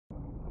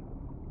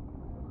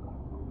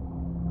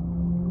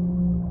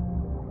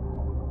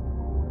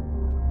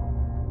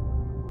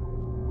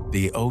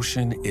The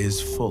ocean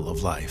is full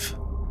of life,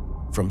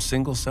 from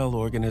single-cell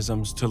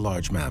organisms to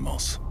large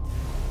mammals.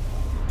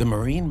 The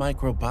marine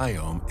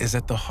microbiome is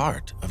at the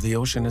heart of the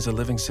ocean as a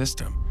living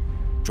system,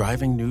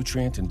 driving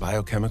nutrient and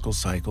biochemical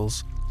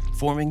cycles,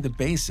 forming the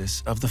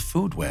basis of the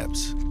food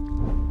webs.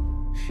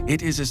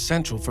 It is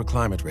essential for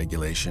climate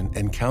regulation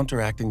and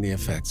counteracting the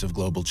effects of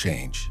global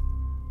change.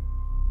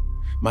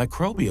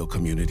 Microbial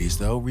communities,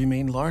 though,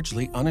 remain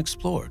largely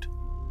unexplored.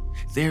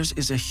 Theirs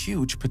is a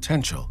huge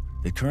potential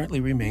that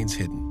currently remains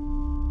hidden.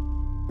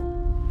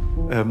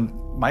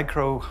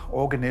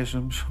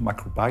 Microorganisms,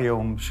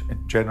 microbiomes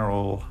in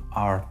general,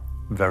 are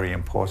very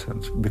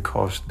important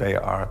because they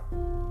are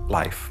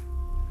life.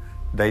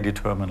 They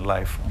determine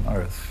life on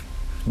Earth.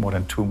 More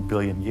than 2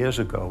 billion years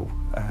ago,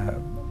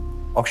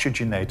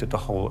 oxygenated the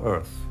whole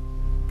Earth.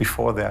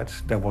 Before that,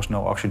 there was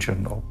no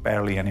oxygen or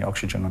barely any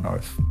oxygen on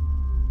Earth.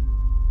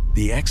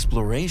 The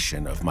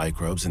exploration of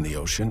microbes in the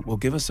ocean will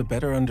give us a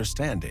better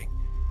understanding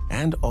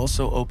and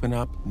also open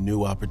up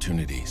new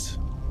opportunities.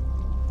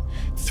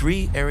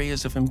 3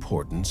 areas of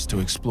importance to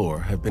explore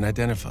have been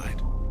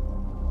identified.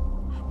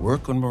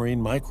 Work on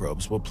marine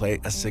microbes will play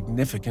a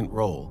significant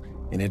role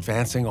in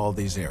advancing all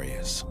these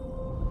areas.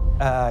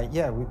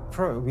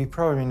 We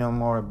probably know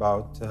more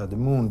about the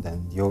moon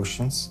than the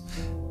oceans.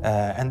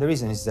 And the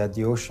reason is that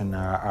the ocean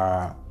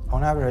are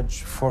on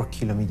average 4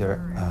 kilometers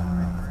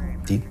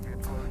deep.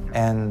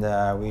 And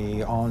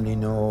we only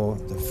know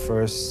the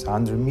first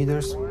 100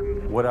 meters.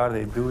 What are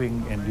they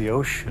doing in the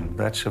ocean?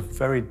 That's a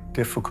very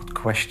difficult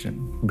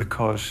question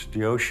because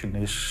the ocean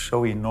is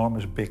so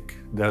enormous big.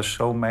 There are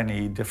so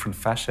many different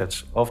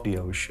facets of the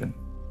ocean.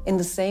 In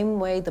the same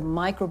way, the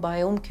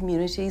microbiome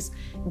communities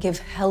give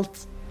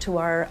health to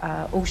our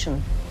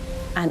ocean.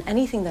 And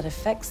anything that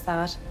affects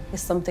that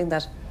is something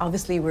that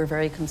obviously we're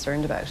very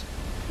concerned about.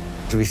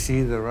 We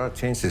see there are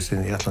changes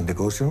in the Atlantic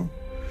Ocean,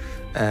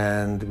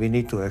 and we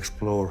need to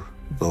explore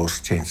those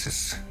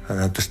changes and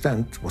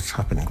understand what's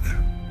happening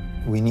there.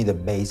 We need a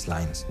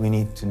baseline. We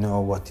need to know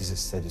what is the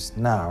status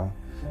now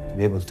to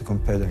be able to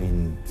compare them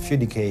in a few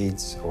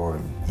decades or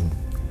in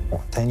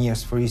 10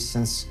 years, for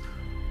instance,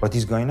 what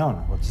is going on,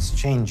 what is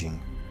changing.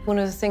 One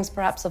of the things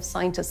perhaps of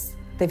scientists,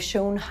 they've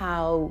shown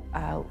how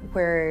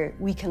where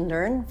we can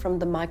learn from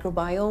the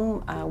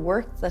microbiome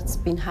work that's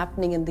been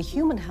happening in the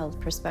human health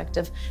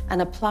perspective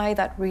and apply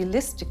that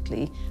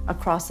realistically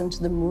across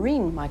into the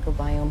marine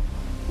microbiome.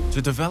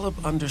 To develop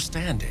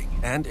understanding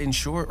and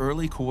ensure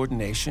early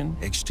coordination,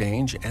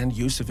 exchange, and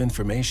use of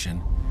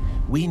information,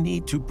 we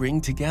need to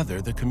bring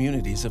together the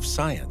communities of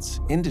science,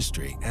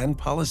 industry, and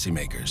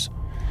policymakers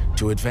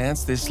to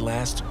advance this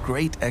last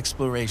great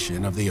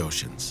exploration of the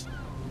oceans.